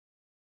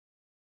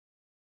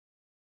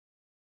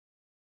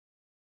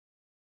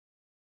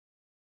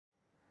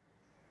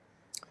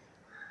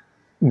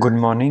Good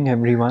morning,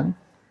 everyone.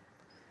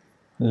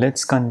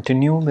 Let's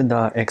continue with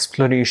our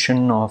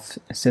exploration of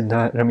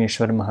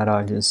Siddharameshwar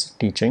Maharaj's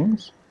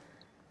teachings.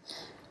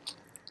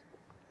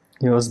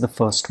 Here's the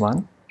first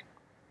one.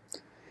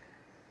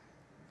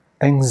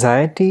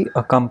 Anxiety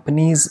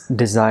accompanies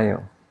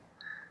desire.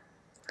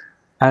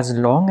 As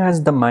long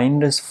as the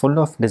mind is full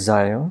of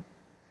desire,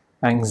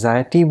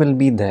 anxiety will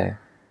be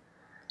there.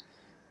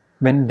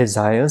 When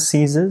desire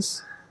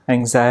ceases,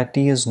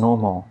 anxiety is no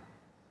more.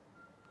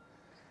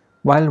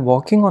 While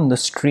walking on the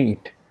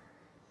street,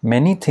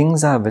 many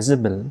things are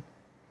visible,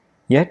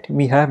 yet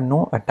we have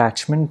no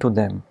attachment to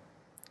them.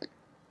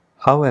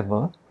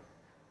 However,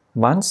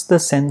 once the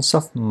sense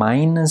of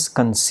mine is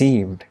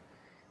conceived,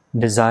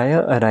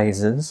 desire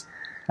arises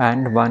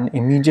and one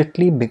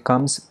immediately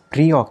becomes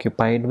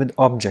preoccupied with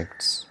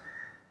objects.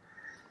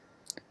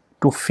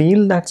 To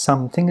feel that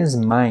something is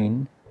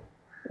mine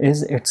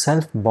is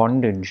itself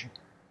bondage.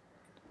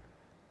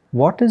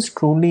 What is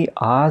truly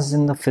ours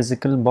in the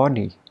physical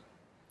body?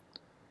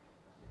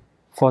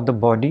 For the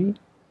body,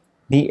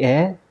 the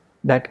air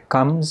that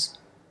comes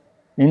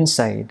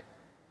inside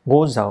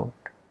goes out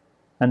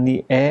and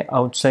the air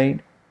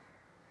outside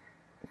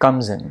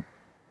comes in.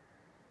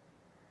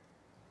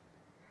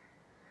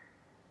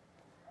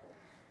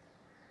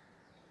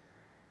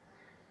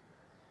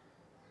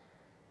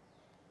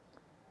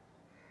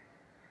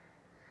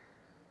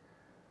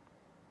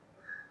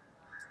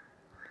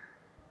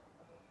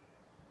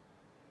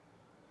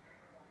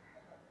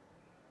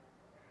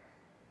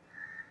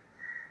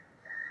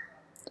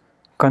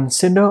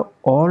 Consider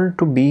all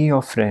to be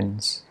your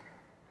friends,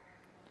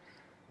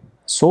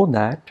 so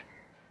that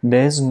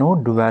there is no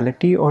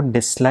duality or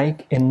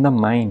dislike in the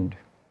mind.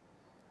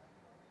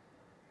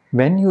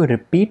 When you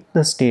repeat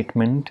the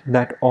statement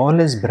that all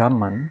is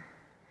Brahman,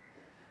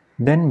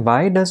 then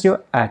why does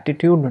your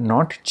attitude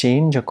not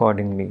change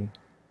accordingly?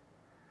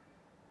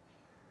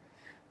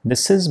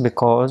 This is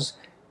because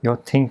your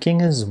thinking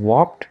is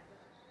warped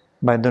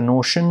by the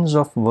notions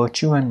of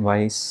virtue and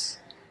vice,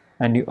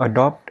 and you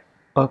adopt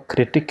a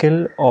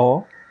critical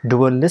or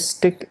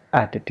dualistic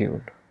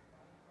attitude.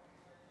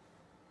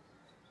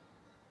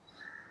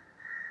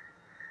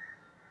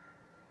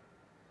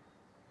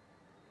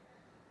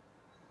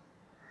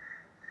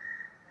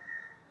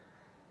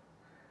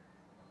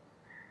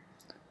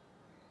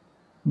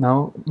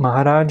 Now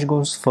Maharaj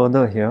goes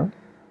further here.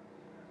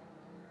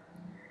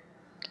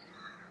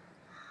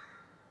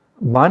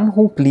 One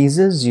who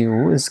pleases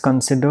you is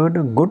considered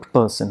a good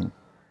person,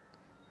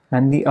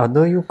 and the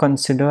other you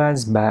consider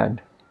as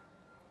bad.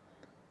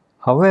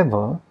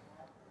 However,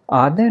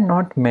 are there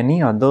not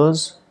many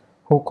others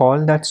who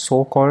call that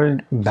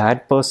so-called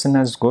bad person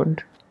as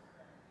good?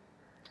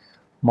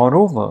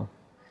 Moreover,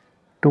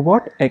 to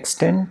what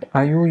extent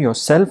are you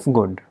yourself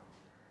good?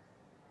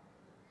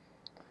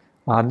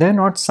 Are there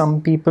not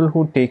some people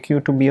who take you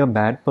to be a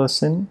bad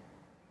person?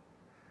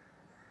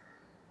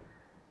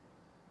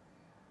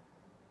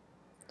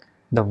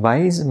 The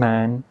wise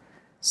man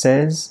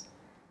says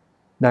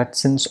that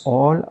since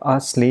all are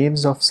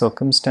slaves of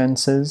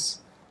circumstances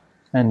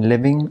and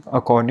living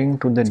according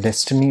to the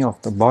destiny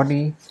of the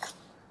body,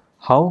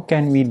 how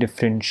can we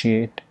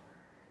differentiate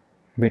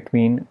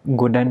between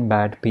good and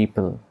bad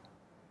people?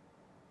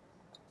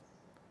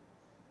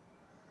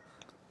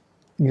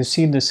 You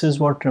see, this is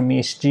what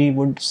Ramesh ji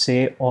would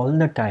say all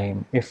the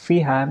time. If we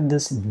have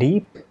this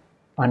deep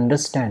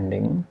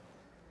understanding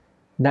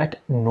that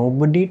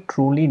nobody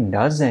truly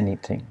does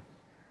anything,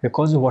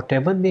 because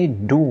whatever they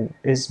do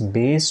is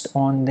based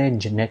on their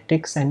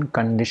genetics and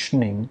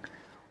conditioning,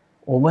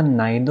 over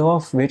neither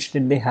of which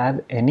did they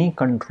have any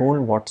control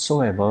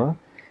whatsoever,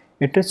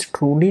 it is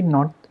truly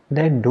not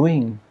their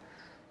doing.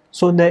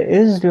 So there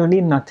is really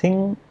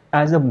nothing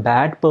as a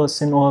bad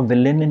person or a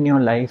villain in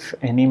your life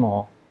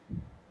anymore.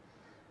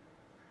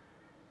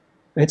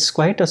 It's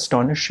quite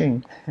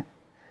astonishing.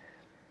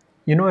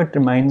 You know, it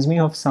reminds me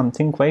of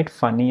something quite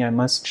funny I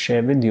must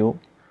share with you.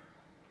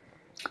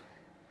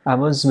 I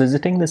was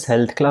visiting this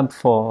health club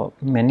for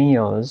many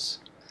years,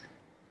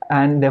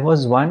 and there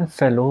was one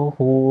fellow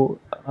who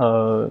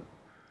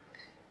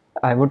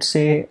I would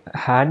say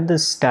had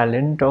this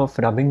talent of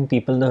rubbing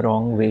people the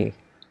wrong way,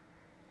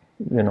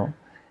 you know,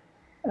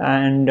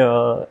 and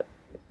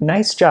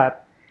nice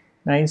chap.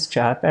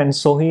 And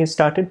so he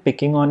started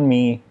picking on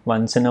me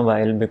once in a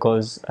while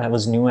because I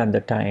was new at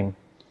the time.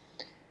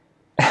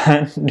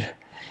 And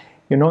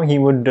you know, he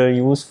would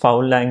use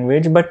foul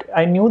language, but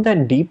I knew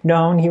that deep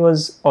down he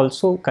was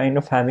also kind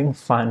of having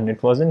fun.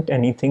 It wasn't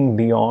anything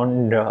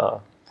beyond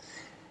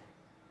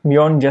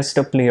just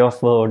a play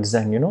of words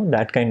and, you know,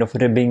 that kind of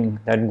ribbing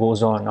that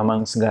goes on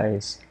amongst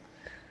guys.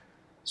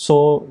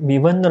 So we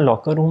were in the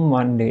locker room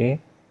one day,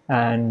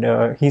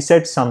 and he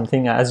said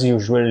something as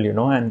usual, you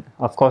know, and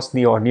of course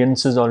the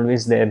audience is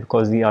always there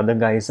because the other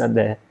guys are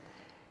there.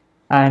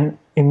 And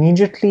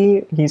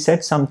immediately he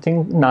said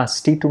something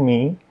nasty to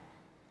me,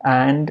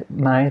 and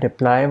my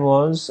reply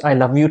was, "I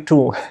love you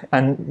too."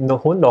 And the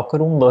whole locker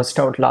room burst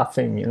out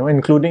laughing, you know,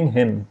 including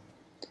him.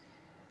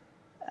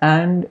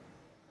 And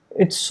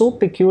it's so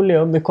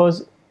peculiar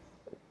because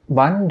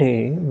one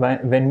day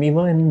when we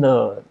were in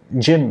the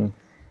gym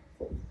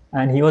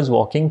and he was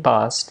walking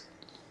past,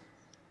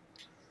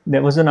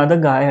 there was another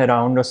guy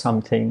around or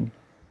something,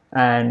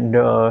 and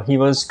he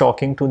was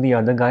talking to the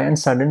other guy, and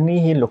suddenly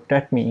he looked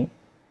at me,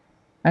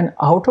 and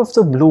out of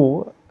the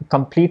blue,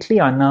 completely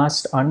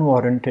unasked,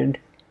 unwarranted,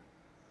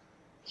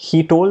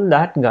 he told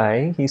that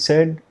guy, he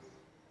said,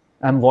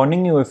 I'm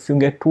warning you, if you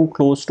get too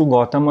close to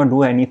Gautam or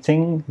do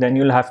anything, then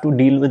you'll have to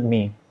deal with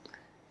me.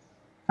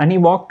 And he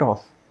walked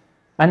off.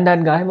 And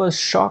that guy was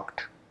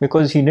shocked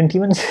because he didn't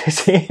even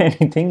say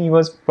anything. He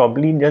was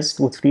probably just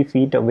 2-3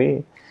 feet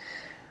away.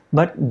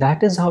 But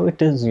that is how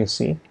it is, you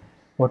see.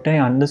 What I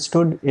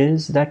understood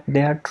is that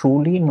there are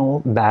truly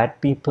no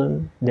bad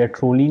people, there are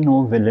truly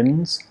no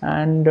villains,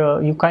 and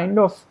you kind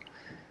of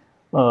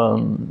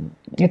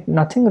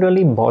nothing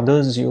really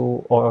bothers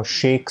you or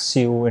shakes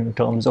you in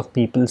terms of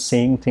people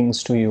saying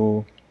things to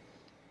you.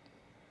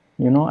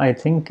 I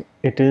think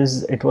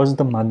it was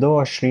the mother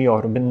of Sri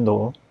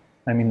Aurobindo.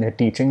 I mean, their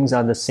teachings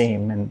are the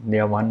same and they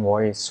are one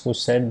voice, who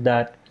said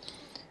that,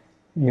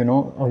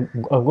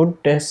 a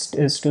good test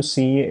is to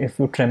see if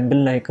you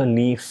tremble like a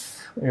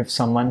leaf if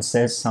someone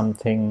says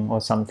something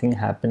or something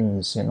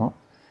happens.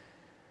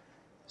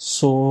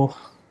 So,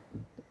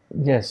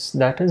 yes,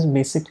 that is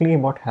basically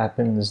what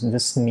happens.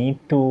 This need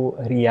to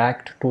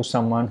react to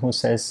someone who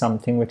says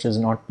something which is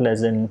not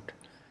pleasant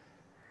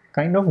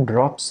kind of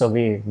drops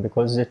away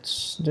because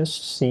it's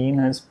just seen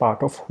as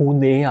part of who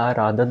they are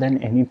rather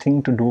than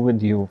anything to do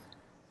with you.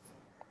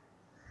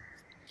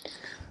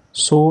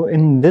 So,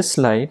 in this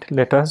light,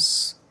 let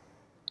us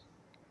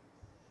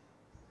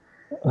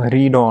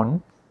read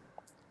on.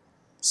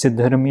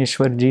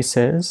 Siddharameshwar ji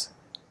says,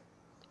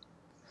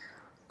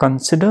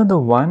 consider the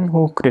one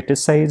who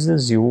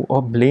criticizes you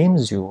or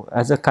blames you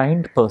as a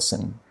kind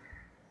person.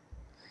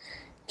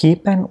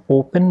 Keep an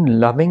open,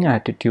 loving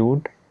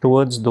attitude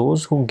towards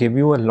those who give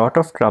you a lot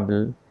of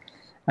trouble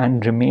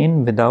and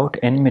remain without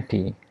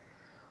enmity.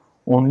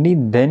 Only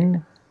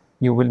then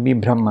you will be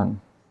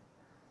Brahman.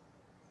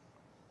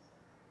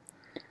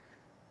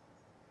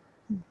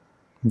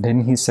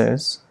 Then he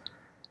says,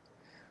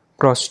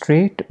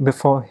 prostrate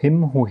before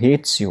him who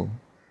hates you.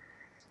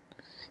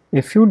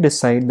 If you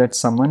decide that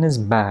someone is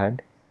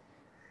bad,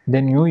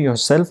 then you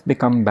yourself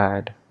become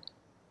bad.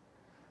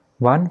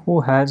 One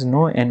who has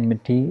no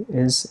enmity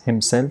is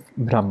himself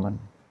Brahman.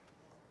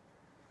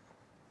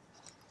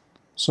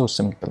 So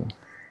simple.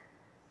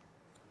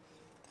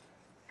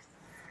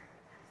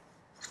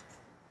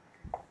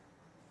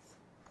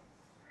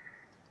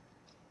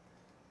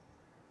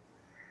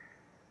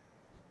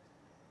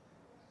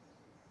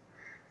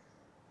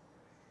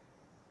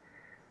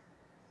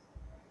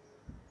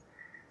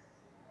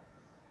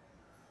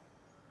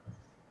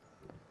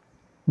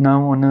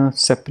 Now, on a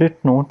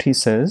separate note, he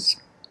says,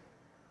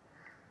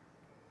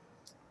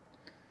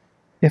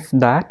 if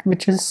that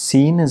which is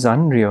seen is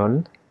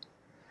unreal,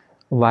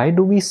 why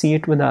do we see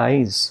it with the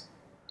eyes?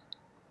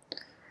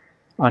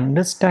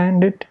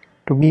 Understand it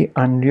to be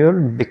unreal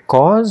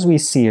because we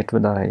see it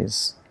with the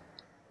eyes.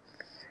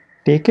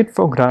 Take it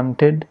for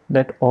granted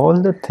that all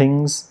the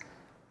things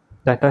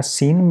that are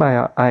seen by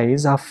our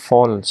eyes are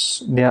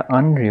false, they are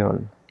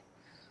unreal.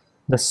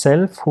 The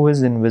self who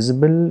is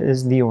invisible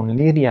is the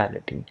only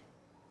reality.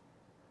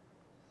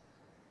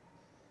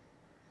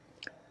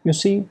 You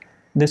see,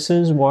 this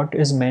is what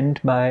is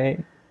meant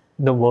by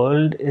the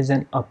world is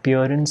an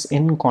appearance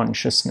in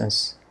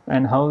consciousness.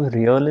 And how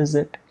real is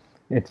it?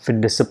 If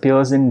it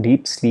disappears in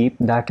deep sleep,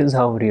 that is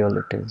how real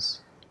it is.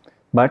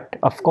 But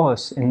of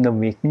course, in the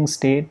waking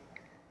state,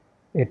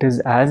 it is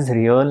as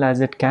real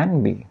as it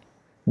can be.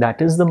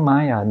 That is the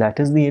Maya, that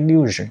is the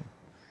illusion.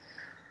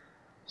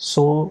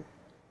 So,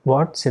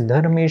 what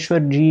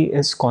Siddharameshwar ji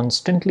is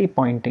constantly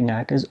pointing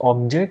at is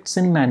objects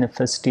in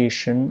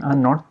manifestation are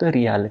not the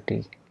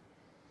reality.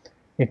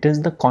 It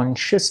is the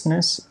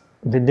consciousness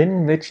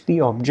within which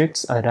the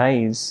objects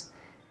arise.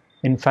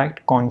 In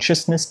fact,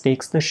 consciousness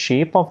takes the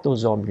shape of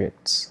those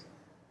objects.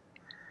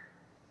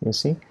 You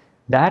see,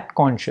 that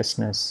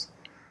consciousness,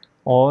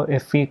 or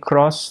if we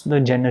cross the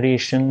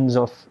generations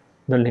of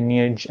the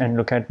lineage and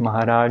look at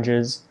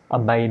Maharaj's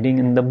abiding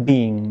in the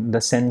being, the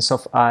sense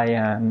of I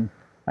am,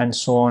 and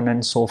so on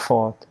and so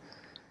forth,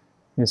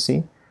 you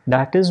see,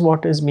 that is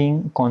what is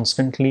being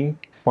constantly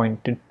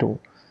pointed to.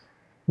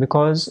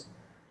 Because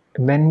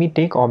when we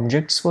take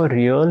objects for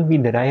real, we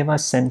derive a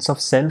sense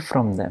of self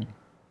from them.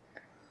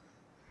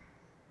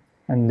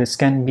 And this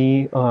can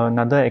be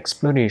another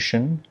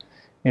exploration.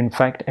 In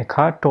fact,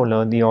 Eckhart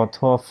Tolle, the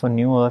author of A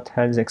New Earth,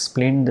 has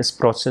explained this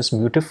process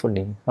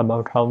beautifully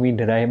about how we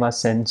derive our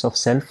sense of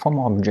self from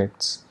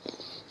objects.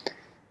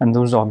 And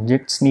those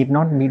objects need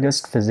not be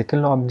just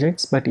physical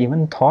objects, but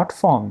even thought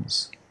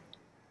forms,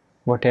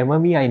 whatever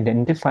we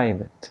identify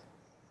with.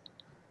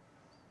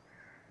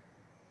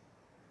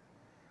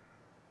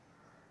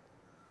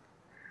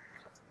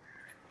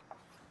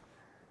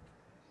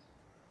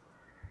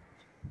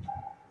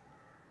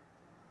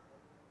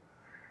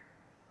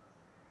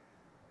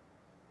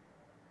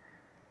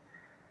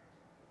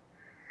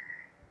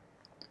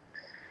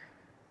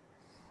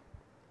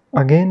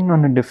 Again,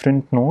 on a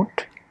different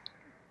note,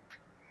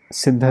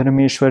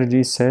 Siddharameshwar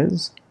ji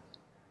says,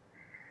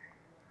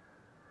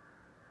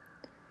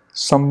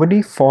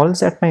 somebody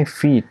falls at my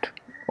feet.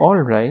 All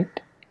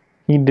right,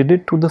 he did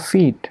it to the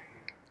feet.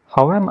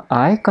 How am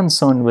I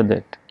concerned with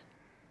it?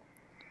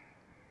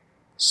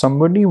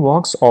 Somebody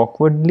walks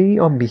awkwardly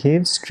or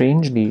behaves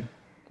strangely.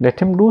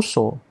 Let him do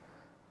so.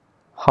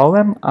 How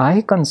am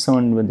I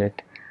concerned with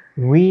it?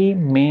 We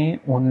may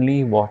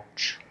only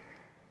watch.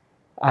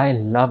 I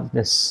love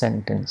this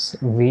sentence.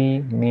 We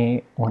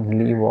may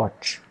only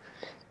watch.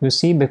 You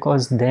see,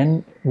 because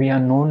then we are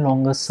no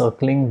longer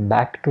circling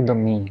back to the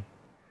me.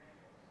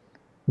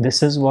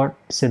 This is what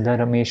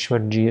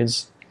Siddharameshwar ji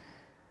is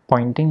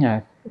pointing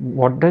at.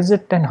 What does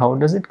it and how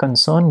does it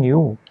concern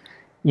you?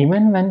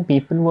 Even when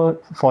people were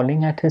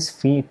falling at his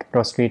feet,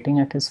 prostrating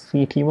at his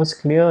feet, he was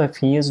clear, if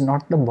he is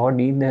not the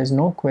body, there is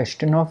no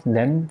question of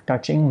them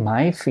touching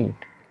my feet.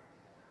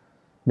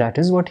 That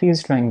is what he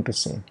is trying to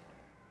say.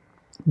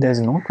 There is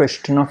no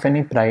question of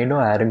any pride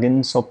or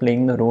arrogance or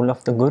playing the role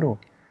of the guru.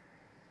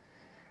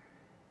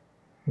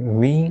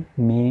 We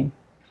may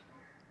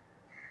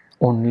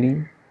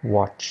only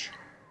watch.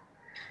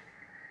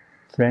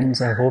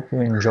 Friends, I hope you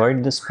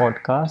enjoyed this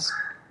podcast,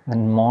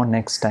 and more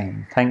next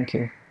time. Thank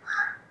you.